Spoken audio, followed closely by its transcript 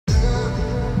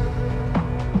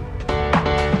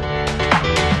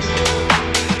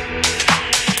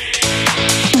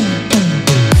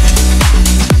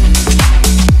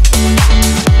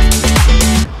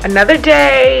Another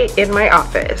day in my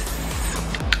office.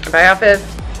 By office,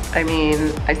 I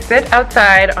mean I sit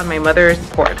outside on my mother's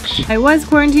porch. I was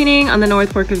quarantining on the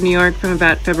North Fork of New York from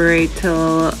about February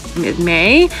till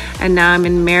mid-May, and now I'm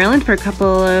in Maryland for a couple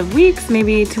of weeks,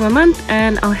 maybe to a month,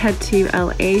 and I'll head to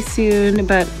LA soon,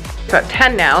 but it's about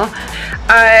 10 now.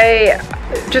 I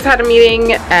just had a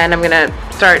meeting and I'm gonna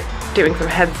start doing some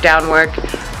heads down work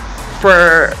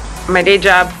for my day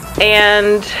job,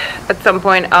 and at some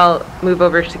point I'll move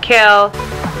over to Cale.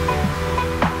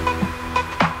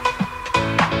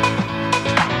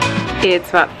 It's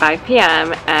about 5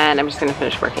 p.m. and I'm just gonna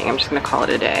finish working. I'm just gonna call it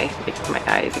a day because my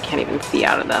eyes, I can't even see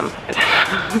out of them.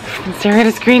 I've been staring at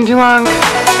a screen too long.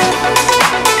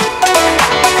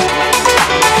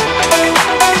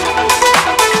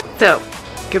 So,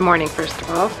 good morning first of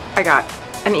all. I got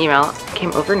an email, it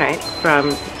came overnight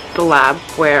from the lab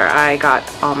where I got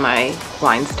all my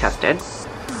wines tested.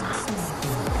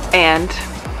 And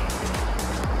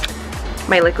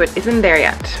my liquid isn't there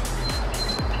yet.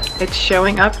 It's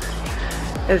showing up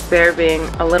as there being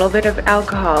a little bit of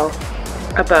alcohol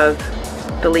above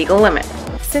the legal limit.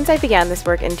 Since I began this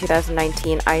work in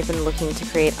 2019, I've been looking to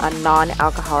create a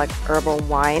non-alcoholic herbal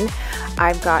wine.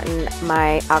 I've gotten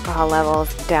my alcohol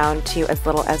levels down to as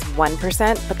little as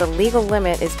 1%, but the legal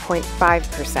limit is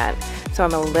 0.5%. So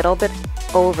I'm a little bit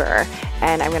over,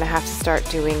 and I'm gonna have to start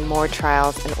doing more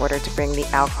trials in order to bring the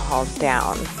alcohol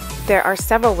down. There are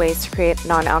several ways to create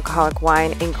non-alcoholic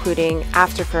wine, including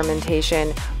after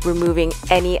fermentation, removing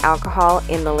any alcohol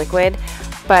in the liquid.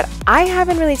 But I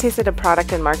haven't really tasted a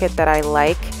product in market that I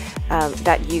like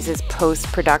that uses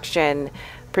post-production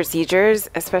procedures,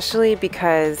 especially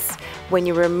because when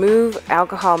you remove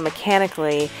alcohol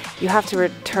mechanically, you have to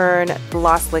return the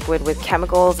lost liquid with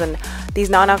chemicals, and these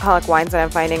non-alcoholic wines that I'm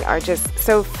finding are just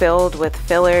so filled with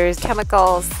fillers,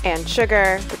 chemicals, and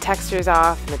sugar. The texture's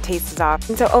off and the taste is off.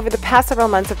 And so over the past several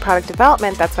months of product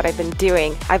development, that's what I've been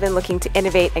doing. I've been looking to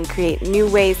innovate and create new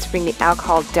ways to bring the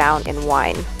alcohol down in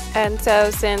wine. And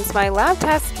so since my lab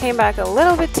test came back a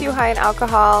little bit too high in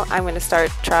alcohol, I'm going to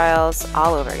start trials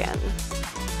all over again.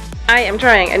 I am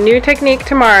trying a new technique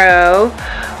tomorrow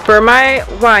for my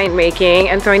wine making,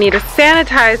 and so I need to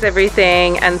sanitize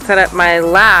everything and set up my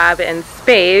lab and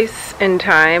space in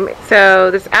time.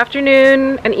 So this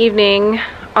afternoon and evening,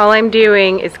 all I'm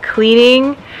doing is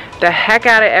cleaning the heck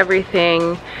out of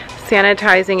everything,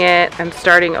 sanitizing it, and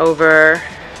starting over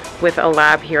with a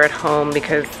lab here at home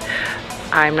because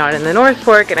I'm not in the North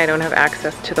Fork and I don't have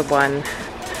access to the one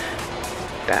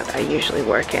that I usually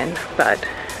work in. But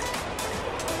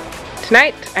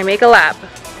tonight I make a lab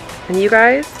and you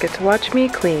guys get to watch me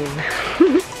clean.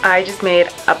 I just made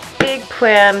a big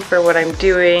plan for what I'm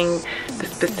doing, the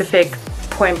specific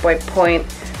point by point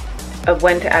of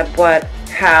when to add what,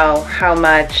 how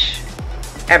much,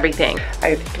 everything. I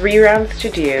have 3 rounds to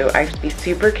do. I have to be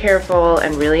super careful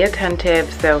and really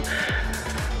attentive, so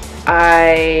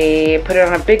I put it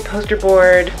on a big poster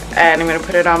board and I'm going to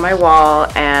put it on my wall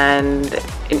and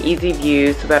an easy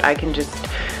view so that I can just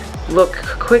look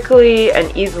quickly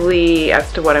and easily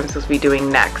as to what I'm supposed to be doing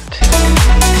next.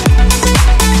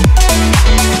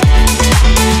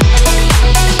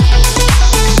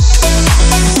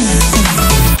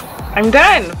 I'm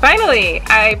done, finally!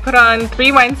 I put on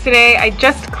 3 wines today. I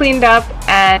just cleaned up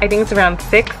and I think it's around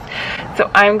 6.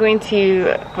 So I'm going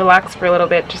to relax for a little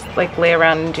bit, just like lay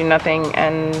around and do nothing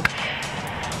and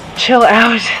chill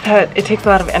out. That it takes a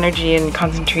lot of energy and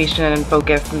concentration and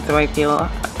focus, and so I feel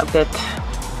a bit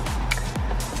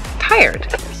tired.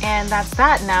 And that's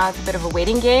that. Now it's a bit of a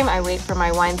waiting game. I wait for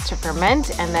my wines to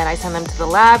ferment and then I send them to the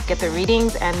lab, get the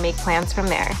readings, and make plans from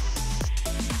there.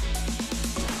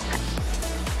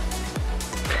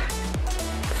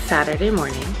 Saturday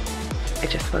morning. I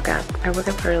just woke up. I woke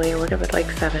up early. I woke up at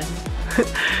like 7.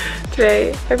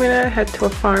 Today I'm gonna head to a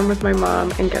farm with my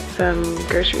mom and get some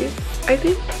groceries, I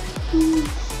think.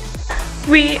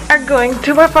 We are going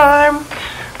to a farm.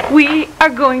 We are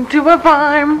going to a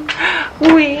farm.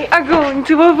 We are going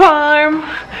to a farm.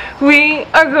 We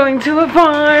are going to a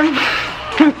farm.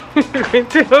 We're going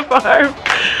to a farm.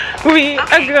 We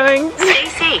are going to... Stay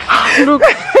safe. Look.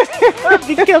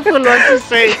 Be careful what you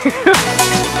say.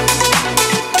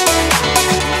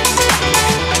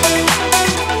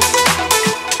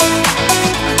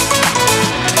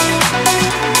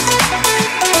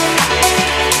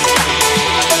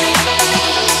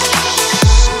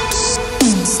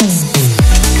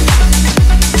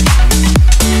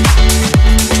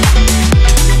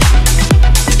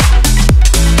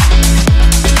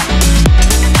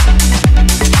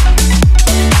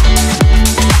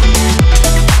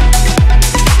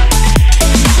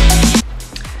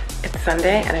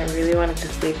 Sunday and I really want to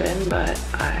just sleep in, but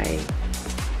I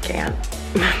can't.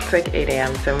 It's like 8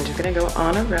 a.m. so I'm just gonna go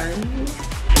on a run.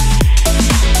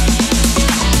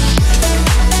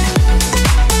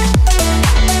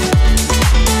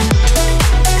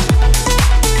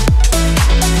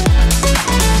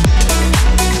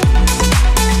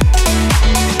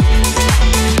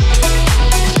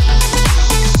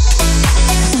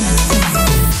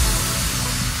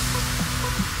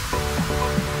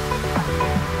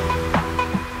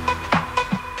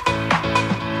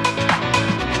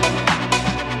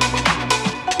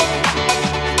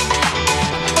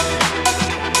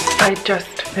 I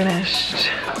just finished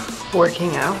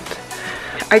working out.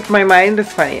 My mind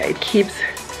is funny. It keeps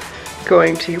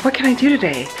going to, what can I do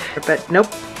today? But nope,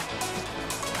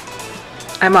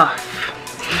 I'm off.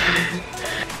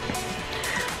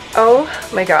 Oh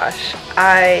my gosh,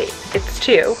 it's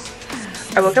 2.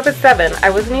 I woke up at 7. I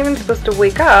wasn't even supposed to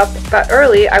wake up that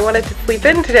early. I wanted to sleep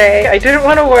in today. I didn't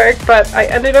want to work, but I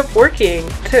ended up working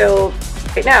till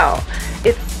right now.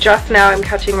 It's just now I'm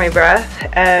catching my breath,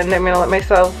 and I'm gonna let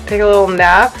myself take a little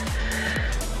nap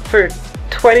for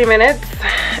 20 minutes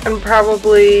and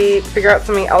probably figure out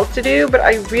something else to do, but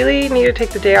I really need to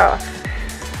take the day off.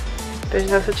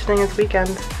 There's no such thing as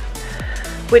weekends,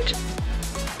 which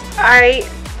I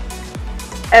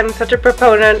am such a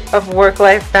proponent of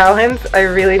work-life balance. I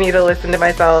really need to listen to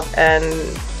myself and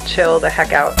chill the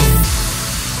heck out.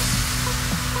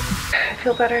 I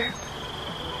feel better.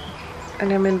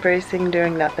 And I'm embracing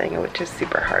doing nothing, which is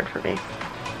super hard for me.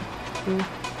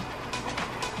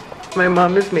 My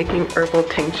mom is making herbal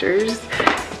tinctures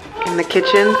in the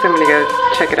kitchen, so I'm gonna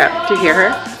go check it out. Do you hear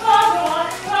her?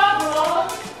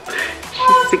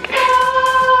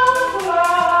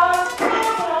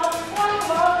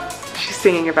 She's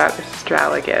singing about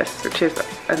astragalus, which is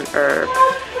an herb.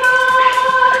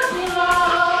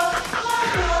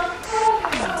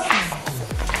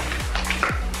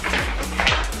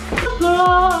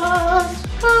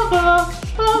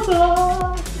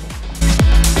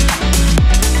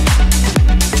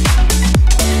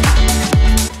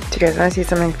 Do you guys want to see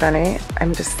something funny?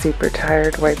 I'm just super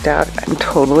tired, wiped out. I'm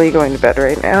totally going to bed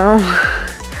right now.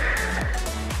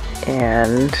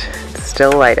 And it's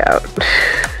still light out.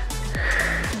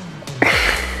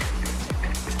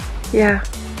 Yeah,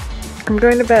 I'm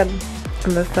going to bed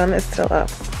and the sun is still up.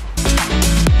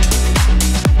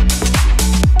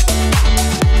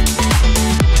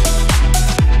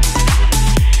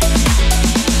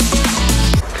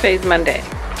 Today's Monday,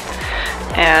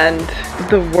 and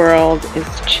the world is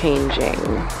changing.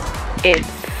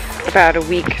 It's about a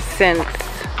week since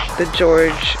the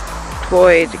George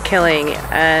Floyd killing,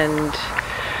 and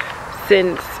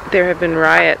since there have been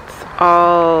riots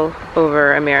all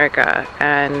over America,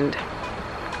 and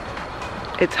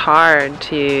it's hard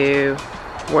to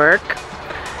work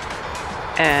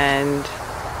and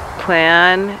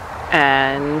plan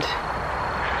and,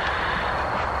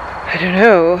 I don't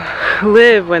know,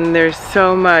 live when there's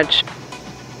so much.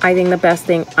 I think the best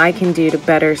thing I can do to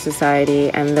better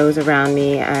society and those around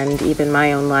me and even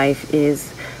my own life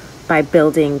is by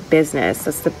building business.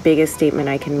 That's the biggest statement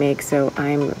I can make, so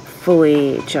I'm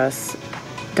fully just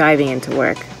diving into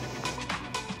work.